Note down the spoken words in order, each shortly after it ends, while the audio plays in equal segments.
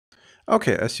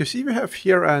Okay, as you see, we have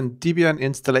here a Debian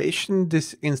installation.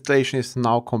 This installation is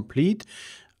now complete.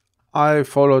 I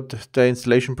followed the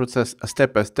installation process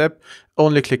step by step.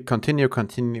 Only click continue,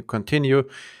 continue, continue.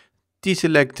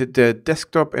 Deselect the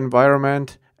desktop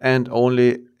environment and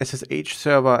only SSH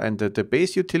server and the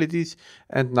base utilities.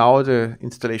 And now the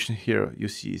installation here you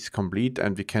see is complete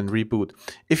and we can reboot.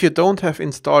 If you don't have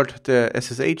installed the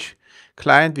SSH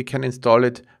client, we can install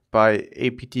it by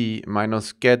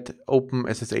apt-get open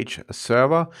SSH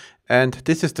server. And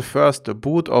this is the first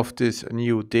boot of this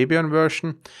new Debian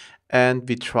version. And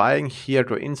we're trying here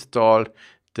to install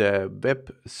the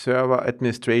web server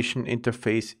administration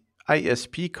interface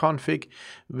ISPConfig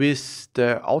with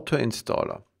the auto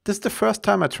installer. This is the first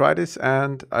time I try this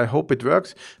and I hope it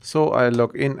works. So I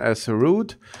log in as a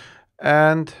root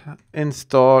and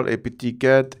install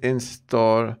apt-get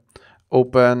install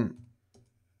open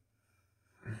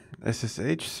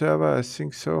SSH server, I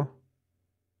think so.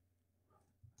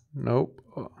 Nope,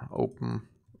 open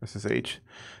SSH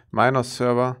minus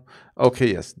server.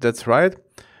 Okay, yes, that's right.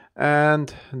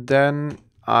 And then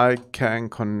I can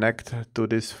connect to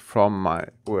this from my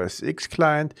OS X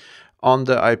client on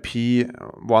the IP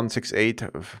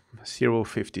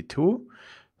 168.0.52.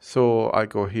 So I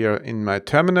go here in my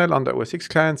terminal on the OS X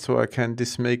client, so I can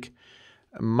this make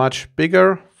much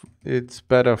bigger. It's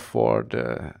better for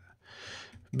the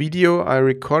video I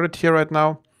recorded here right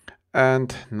now.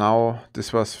 And now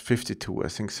this was 52, I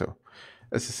think so.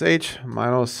 SSH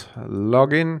minus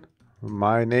login,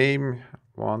 my name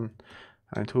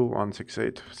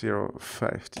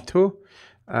 192.168.0.52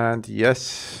 and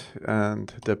yes,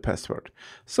 and the password.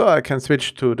 So I can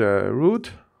switch to the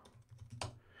root.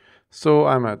 So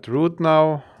I'm at root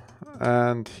now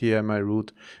and here my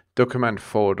root document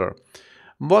folder.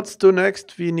 What's to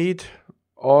next? We need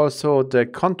also the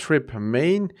contrib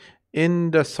main in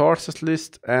the sources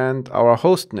list and our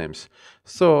host names.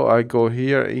 So I go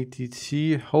here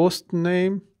etc host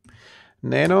name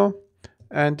nano,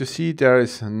 and you see there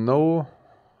is no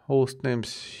host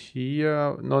names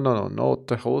here. No, not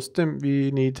the host name. We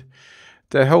need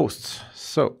the hosts.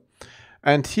 So,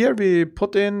 and here we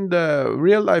put in the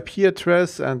real IP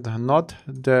address and not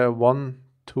the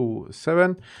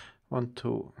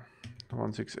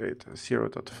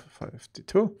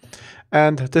 192.168.0.52.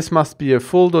 And this must be a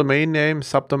full domain name,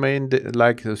 subdomain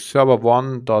like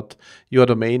server1 dot your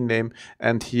domain name,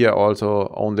 and here also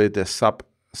only the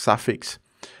suffix.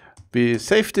 We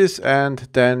save this and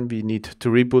then we need to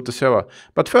reboot the server.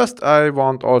 But first I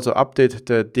want also update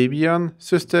the Debian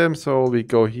system. So we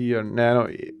go here nano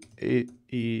etc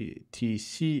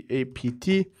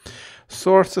apt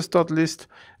sources.list,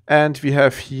 and we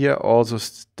have here also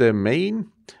the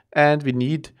main, and we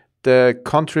need the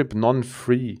contrib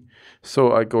non-free.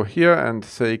 So I go here and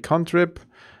say contrib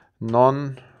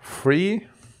non-free.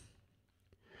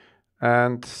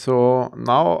 And so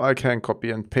now I can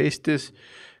copy and paste this.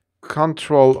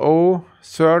 Control O,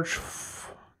 search,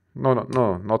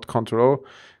 not Control O,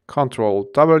 Control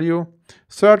W,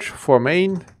 search for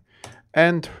main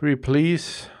and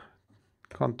replace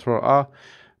Control A,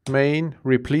 main,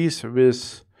 replace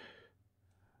with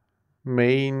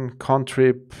main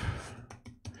contrib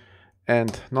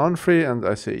and non-free, and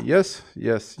I say yes,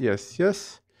 yes, yes,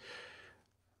 yes.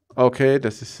 Okay,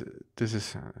 this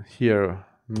is here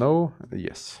no,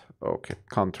 yes. Okay,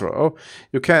 Control O.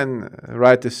 You can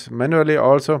write this manually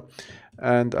also,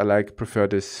 and I prefer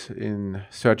this in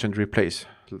search and replace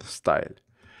style.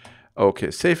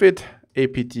 Okay, save it.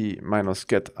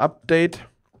 apt-get update,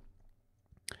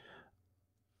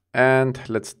 and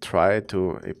let's try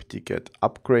to apt-get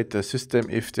upgrade the system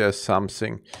if there's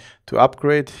something to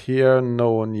upgrade. Here,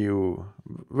 no new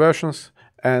versions,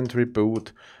 and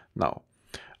reboot now.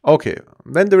 Okay,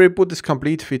 when the reboot is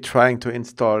complete, we're trying to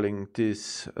installing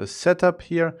this setup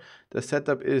here. The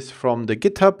setup is from the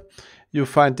GitHub. You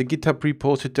find the GitHub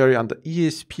repository under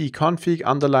ISPConfig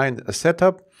 _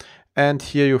 setup. And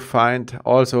here you find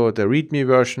also the README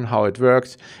version, how it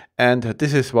works. And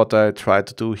this is what I try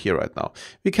to do here right now.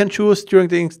 We can choose during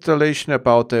the installation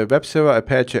about the web server,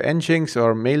 Apache, Nginx,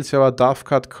 or mail server,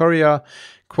 Dovecot, Courier,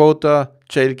 Quota,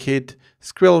 Jailkit,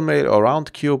 Squirrelmail or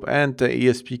Roundcube, and the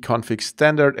ISPConfig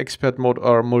standard, expert mode,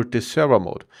 or multi-server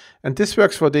mode. And this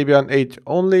works for Debian 8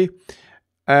 only.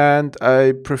 And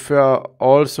I prefer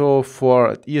also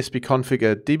for ISPConfig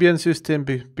a Debian system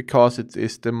because it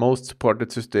is the most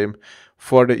supported system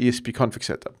for the ISPConfig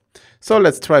setup. So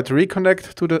let's try to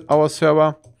reconnect to our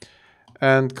server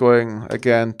and going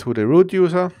again to the root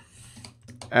user.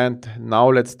 And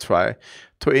now let's try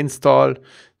to install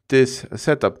this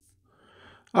setup.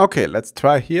 Okay, let's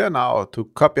try here now to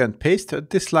copy and paste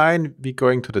this line. We're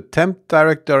going to the temp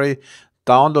directory,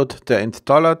 download the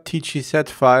installer tgz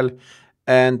file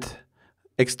and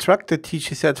extract the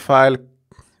tgz file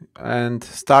and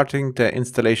starting the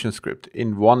installation script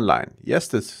in one line. Yes,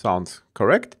 this sounds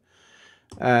correct.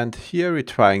 And here we're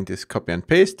trying this copy and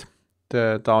paste.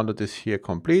 The download is here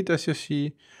complete, as you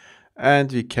see.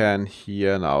 And we can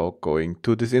here now going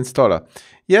to this installer.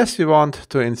 Yes, we want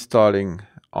to installing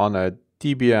on a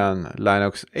Debian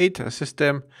Linux 8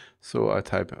 system. So I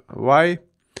type Y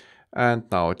and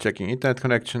now checking internet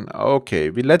connection. Okay,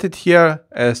 we let it here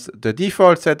as the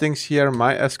default settings here,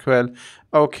 MySQL.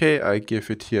 Okay, I give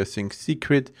it here sync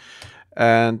secret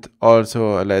and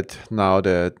also I let now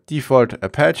the default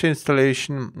Apache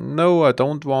installation. No, I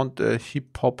don't want a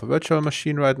hip hop virtual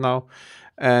machine right now.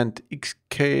 And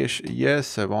Xcache,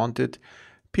 yes, I want it.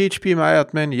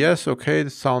 PHP-MyAdmin, yes, okay,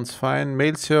 this sounds fine.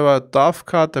 Mail server,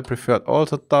 Dovecot, I preferred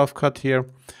also Dovecot here.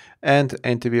 And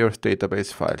antivirus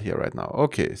database file here right now.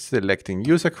 Okay, selecting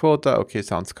user quota, okay,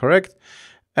 sounds correct.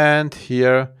 And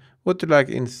here, would you like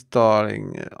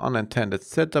installing unintended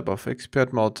setup of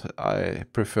expert mode? I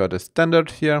prefer the standard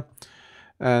here.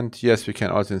 And yes, we can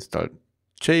also install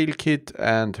Jailkit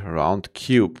and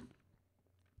Roundcube.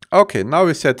 Okay, now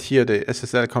we set here the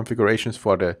SSL configurations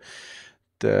for the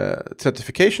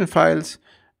certification files.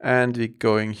 And we're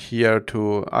going here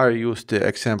to, I use the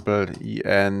example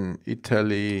EN,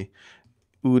 Italy,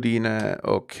 Udine,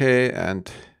 okay,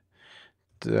 and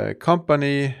the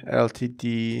company,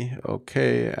 LTD,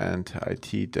 okay, and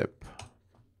IT Deb.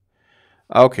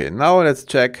 Okay, now let's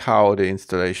check how the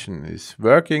installation is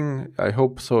working. I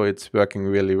hope so it's working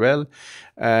really well.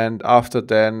 And after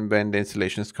then, when the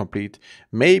installation is complete,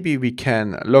 maybe we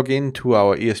can log into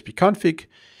our ISPConfig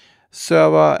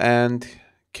server and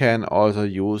can also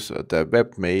use the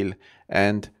webmail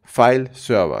and file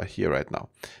server here right now.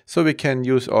 So we can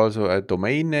use also a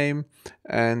domain name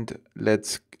and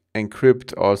let's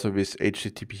encrypt also with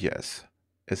HTTPS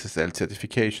SSL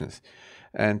certifications.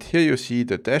 And here you see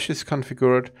the dash is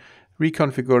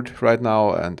reconfigured right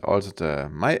now, and also the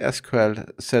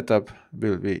MySQL setup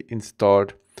will be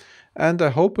installed. And I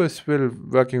hope it's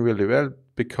working really well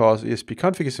because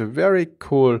ISPConfig is a very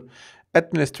cool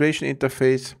administration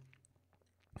interface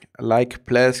like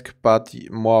Plesk, but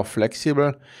more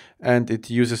flexible, and it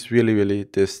uses really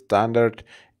the standard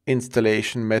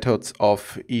installation methods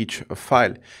of each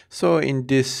file. So in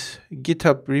this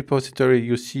GitHub repository,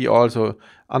 you see also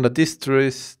under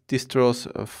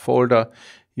distros folder,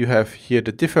 you have here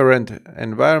the different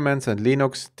environments and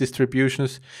Linux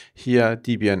distributions. Here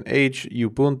Debian H,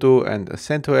 Ubuntu, and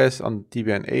CentOS on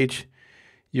Debian H.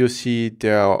 You see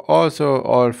there are also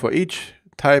all for each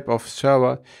type of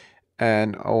server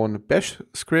an own bash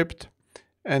script,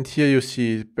 and here you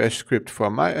see bash script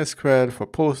for MySQL, for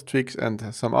Postfix,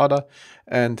 and some other.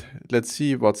 And let's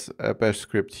see what a bash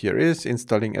script here is.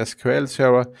 Installing SQL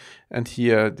Server, and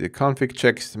here the config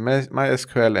checks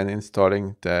MySQL and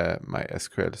installing the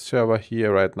MySQL Server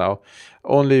here right now,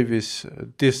 only with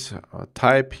this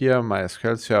type here,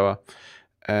 MySQL Server,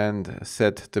 and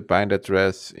set the bind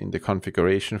address in the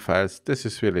configuration files. This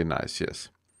is really nice, yes.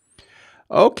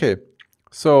 Okay.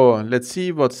 So let's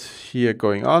see what's here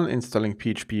going on. Installing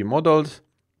PHP modules,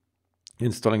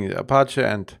 installing the Apache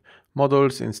and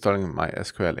modules, installing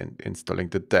MySQL, and installing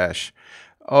the dash.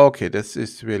 Okay, this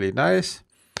is really nice.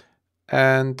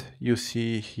 And you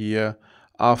see here,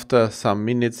 after some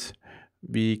minutes,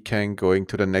 we can going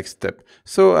to the next step.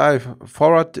 So I've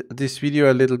forwarded this video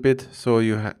a little bit, so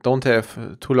you don't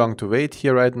have too long to wait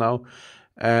here right now.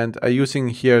 And I'm using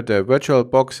here the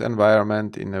VirtualBox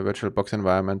environment in a VirtualBox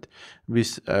environment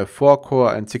with 4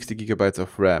 core and 60 gigabytes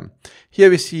of RAM. Here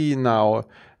we see now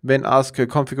when ask a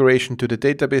configuration to the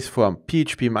database for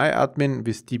PHP-MyAdmin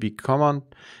with db command,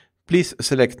 please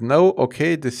select no.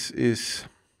 Okay, this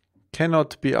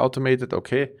cannot be automated.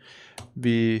 Okay,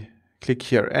 we click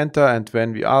here enter, and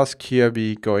when we ask here,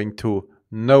 we going to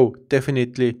no,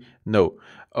 definitely no.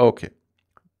 Okay.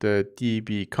 The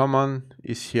db command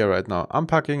is here right now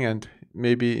unpacking, and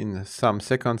maybe in some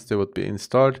seconds they would be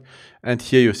installed. And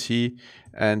here you see,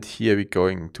 and here we're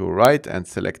going to write and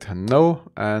select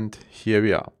no, and here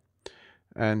we are.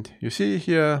 And you see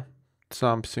here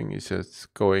something is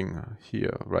going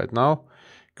here right now,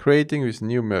 creating with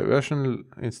new version,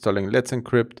 installing Let's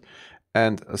Encrypt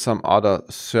and some other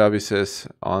services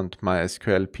on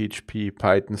MySQL, PHP,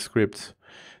 Python scripts.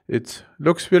 It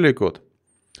looks really good.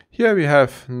 Here we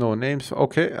have no names.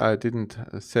 Okay, I didn't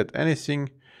set anything.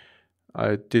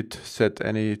 I did set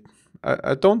any,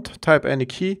 I don't type any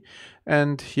key,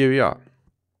 and here we are.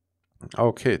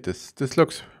 Okay, this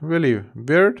looks really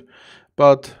weird,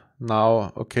 but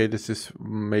now, okay, this is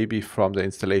maybe from the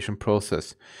installation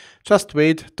process. Just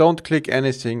wait, don't click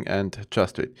anything and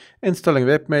just wait. Installing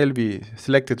webmail, we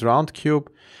selected Roundcube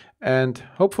and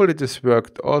hopefully this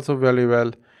worked also very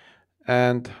well.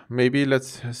 And maybe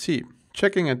let's see.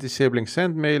 Checking and disabling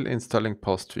send mail, installing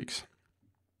postfix.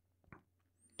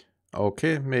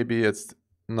 Okay, maybe it's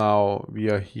now we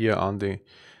are here on the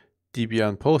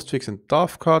Debian postfix and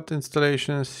Dovecot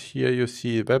installations. Here you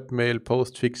see webmail,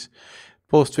 postfix.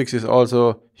 Postfix is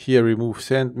also here remove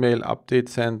send mail, update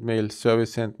send mail,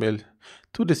 service send mail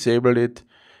to disable it.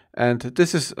 And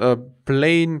this is a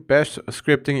plain bash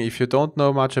scripting. If you don't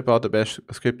know much about the bash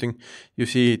scripting, you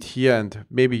see it here and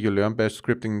maybe you learn bash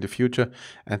scripting in the future.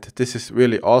 And this is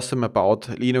really awesome about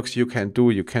Linux. You can do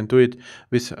it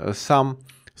with some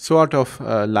sort of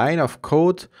line of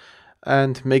code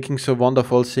and making so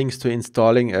wonderful things to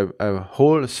installing a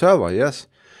whole server, yes.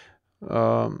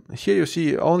 Here you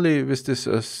see only with this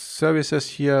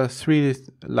services here, 3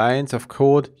 lines of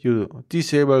code. You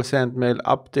disable send mail,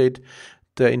 update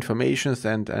the informations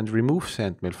and remove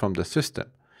send mail from the system.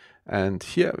 And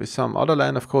here with some other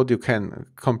line of code, you can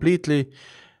completely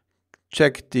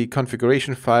check the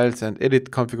configuration files and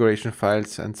edit configuration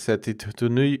files and set it to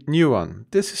new one.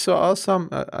 This is so awesome.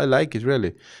 I like it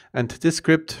really. And this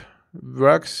script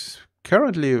works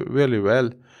currently really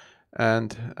well.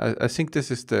 And I think this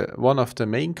is one of the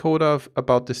main code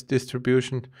about this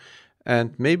distribution.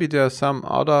 And maybe there are some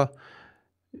other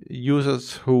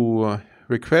users who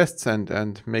requests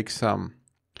and make some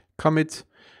commits.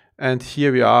 And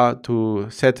here we are to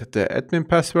set the admin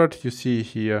password. You see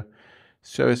here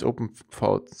service open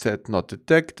set not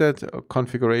detected,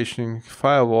 configuration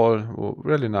firewall,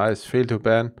 really nice, fail to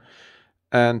ban.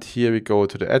 And here we go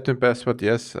to the admin password.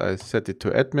 Yes, I set it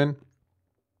to admin.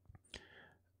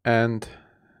 And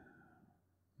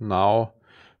now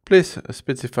please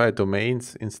specify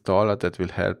domains installer that will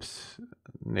help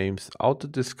names auto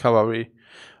discovery.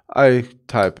 I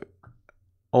type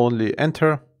only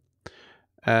enter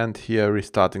and here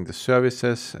restarting the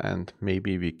services, and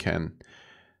maybe we can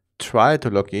try to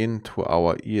log in to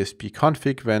our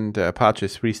ISPConfig when the Apache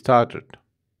is restarted.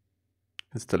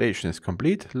 Installation is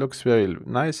complete, looks very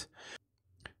nice.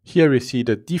 Here we see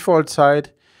the default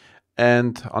site,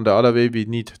 and on the other way we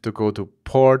need to go to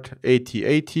port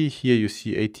 8080. Here you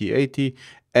see 8080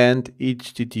 and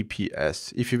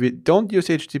HTTPS. If we don't use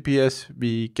HTTPS,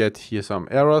 we get here some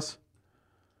errors.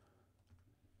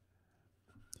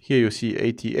 Here you see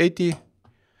 8080.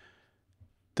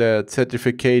 The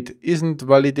certificate isn't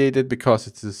validated because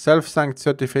it's a self-signed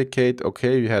certificate.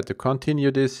 Okay, we had to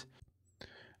continue this.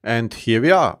 And here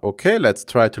we are. Okay, let's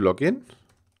try to log in.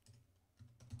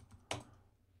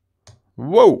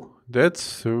 Whoa,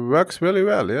 that works really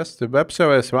well. Yes, the web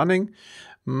server is running.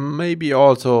 Maybe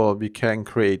also we can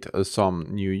create some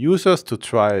new users to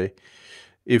try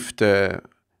if the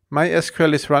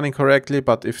MySQL is running correctly,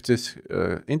 but if this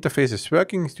interface is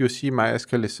working, you see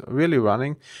MySQL is really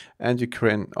running, and you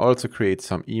can also create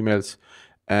some emails.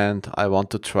 And I want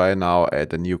to try now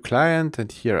add a new client,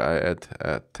 and here I add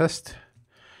a test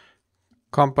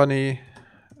company,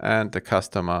 and the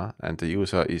customer and the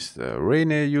user is the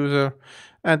Rene user,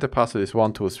 and the password is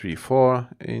 1234.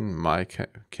 In my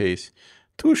case,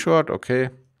 too short.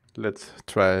 Okay, let's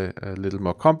try a little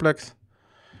more complex.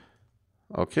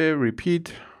 Okay,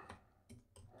 repeat.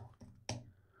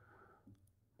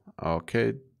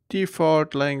 Okay,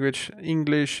 default language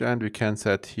English, and we can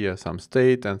set here some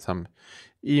state, and some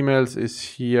emails is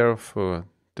here for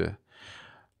the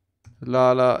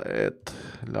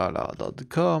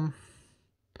lala@lala.com.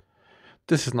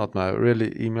 This is not my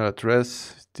really email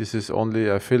address. This is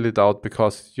only I fill it out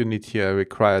because you need here a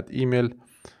required email.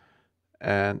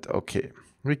 And okay,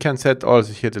 we can set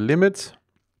also here the limits.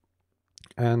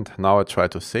 And now I try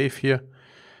to save here.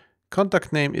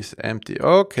 Contact name is empty.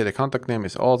 Okay, the contact name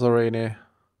is also Rene.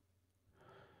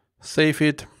 Save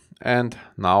it. And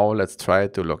now let's try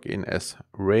to log in as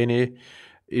Rene.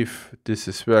 If this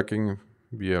is working,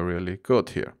 we are really good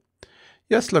here.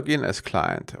 Yes, log in as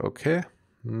client. Okay,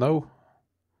 no.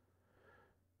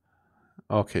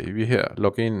 Okay, we here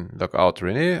log in, log out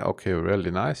Rene. Okay,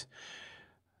 really nice.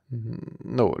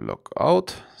 No, log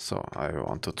out. So I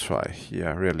want to try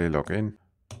here, really log in.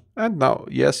 And now,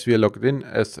 yes, we are logged in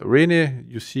as Rene.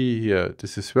 You see here,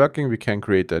 this is working. We can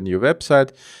create a new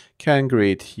website. Can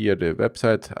create here the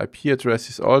website IP address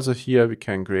is also here. We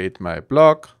can create my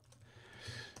blog.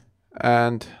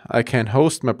 And I can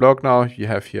host my blog now. You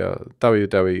have here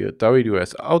www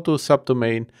as auto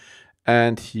subdomain.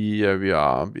 And here we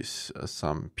are with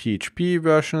some PHP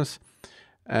versions.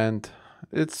 And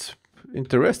it's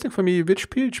interesting for me which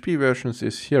PHP versions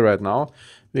is here right now.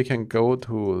 We can go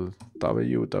to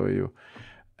www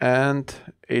and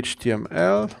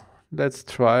HTML. Let's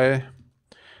try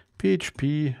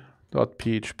php.php,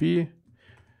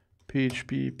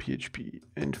 php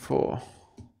info.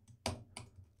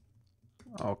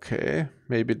 Okay,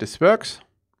 maybe this works.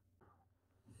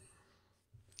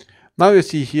 Now you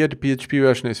see here the PHP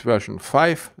version is version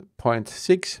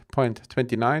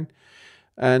 5.6.29,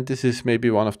 and this is maybe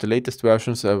one of the latest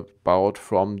versions about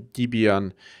from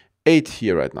Debian 8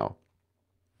 here right now.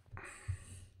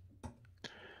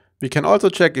 We can also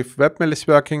check if webmail is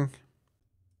working.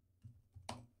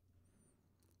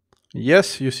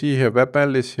 Yes, you see here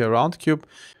webmail is here Roundcube.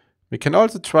 We can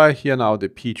also try here now the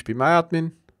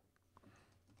PHP-MyAdmin.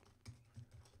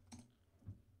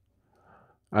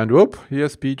 And whoop,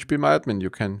 here's PHP-MyAdmin. You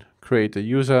can create a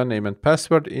username and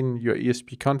password in your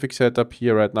ISPConfig setup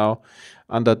here right now.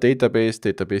 Under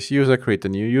database user, create a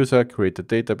new user, create a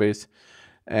database.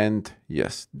 And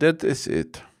yes, that is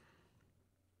it.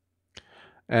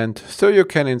 And so you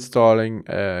can installing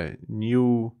a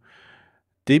new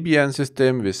Debian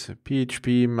system with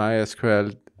PHP,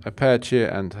 MySQL, Apache,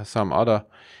 and some other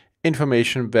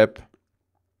information web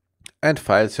and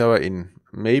file server in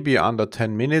maybe under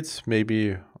 10 minutes,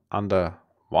 maybe under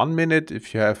 1 minute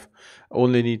if you have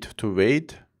only need to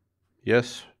wait.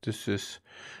 Yes, this is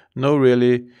no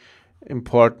really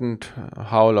important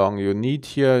how long you need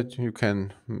here. You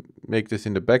can make this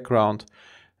in the background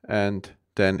and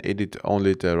then edit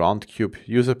only the Roundcube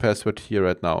user password here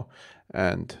right now.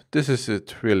 And this is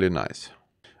it, really nice.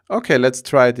 Okay, let's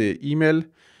try the email.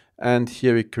 And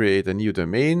here we create a new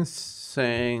domain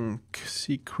saying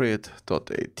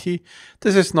secret.at.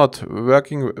 This is not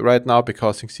working right now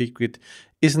because secret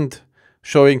isn't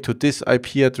showing to this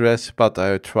IP address, but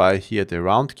I try here the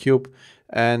Roundcube.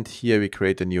 And here we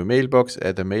create a new mailbox,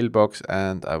 add a mailbox,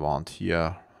 and I want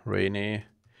here Rainy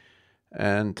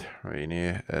at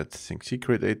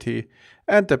secret.at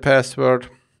and the password.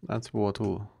 Let's go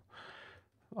to,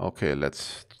 okay,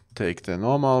 let's take the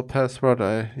normal password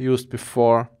I used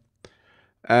before.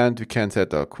 And we can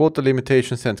set a quota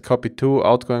limitation, send copy to,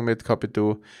 outgoing made copy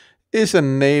to. Is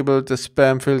enabled the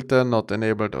spam filter, not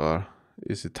enabled, or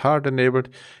is it hard enabled?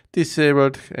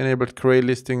 Disabled, enabled gray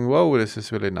listing. Whoa, this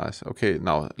is really nice. Okay,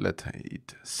 now let's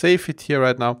save it here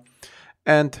right now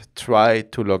and try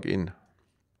to log in.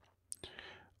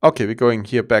 Okay, we're going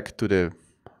here back to the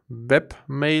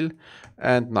webmail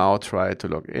and now try to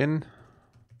log in.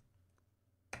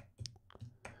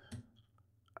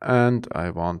 And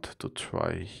I want to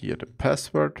try here the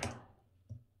password.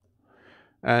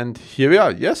 And here we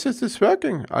are. Yes, it is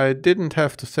working. I didn't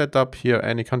have to set up here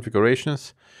any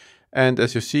configurations. And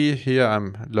as you see here,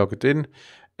 I'm logged in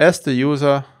as the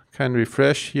user. Can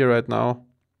refresh here right now.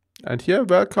 And here,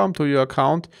 welcome to your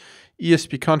account.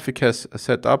 ISPConfig has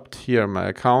set up here my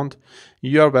account.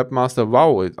 Your webmaster.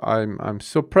 Wow, I'm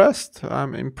so impressed.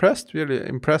 I'm impressed, really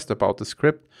impressed about the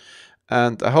script.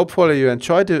 And hopefully you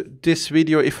enjoyed this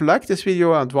video. If you like this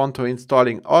video and want to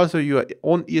installing also your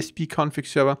own ISPConfig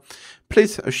server,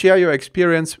 please share your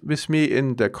experience with me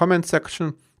in the comment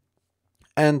section.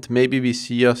 And maybe we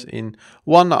see us in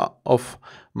one of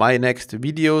my next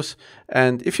videos.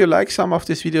 And if you like some of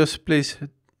these videos, please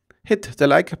hit the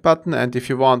like button. And if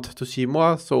you want to see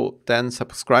more, so then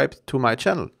subscribe to my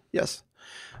channel. Yes.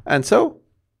 And so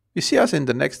we see us in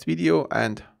the next video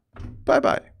and bye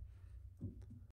bye.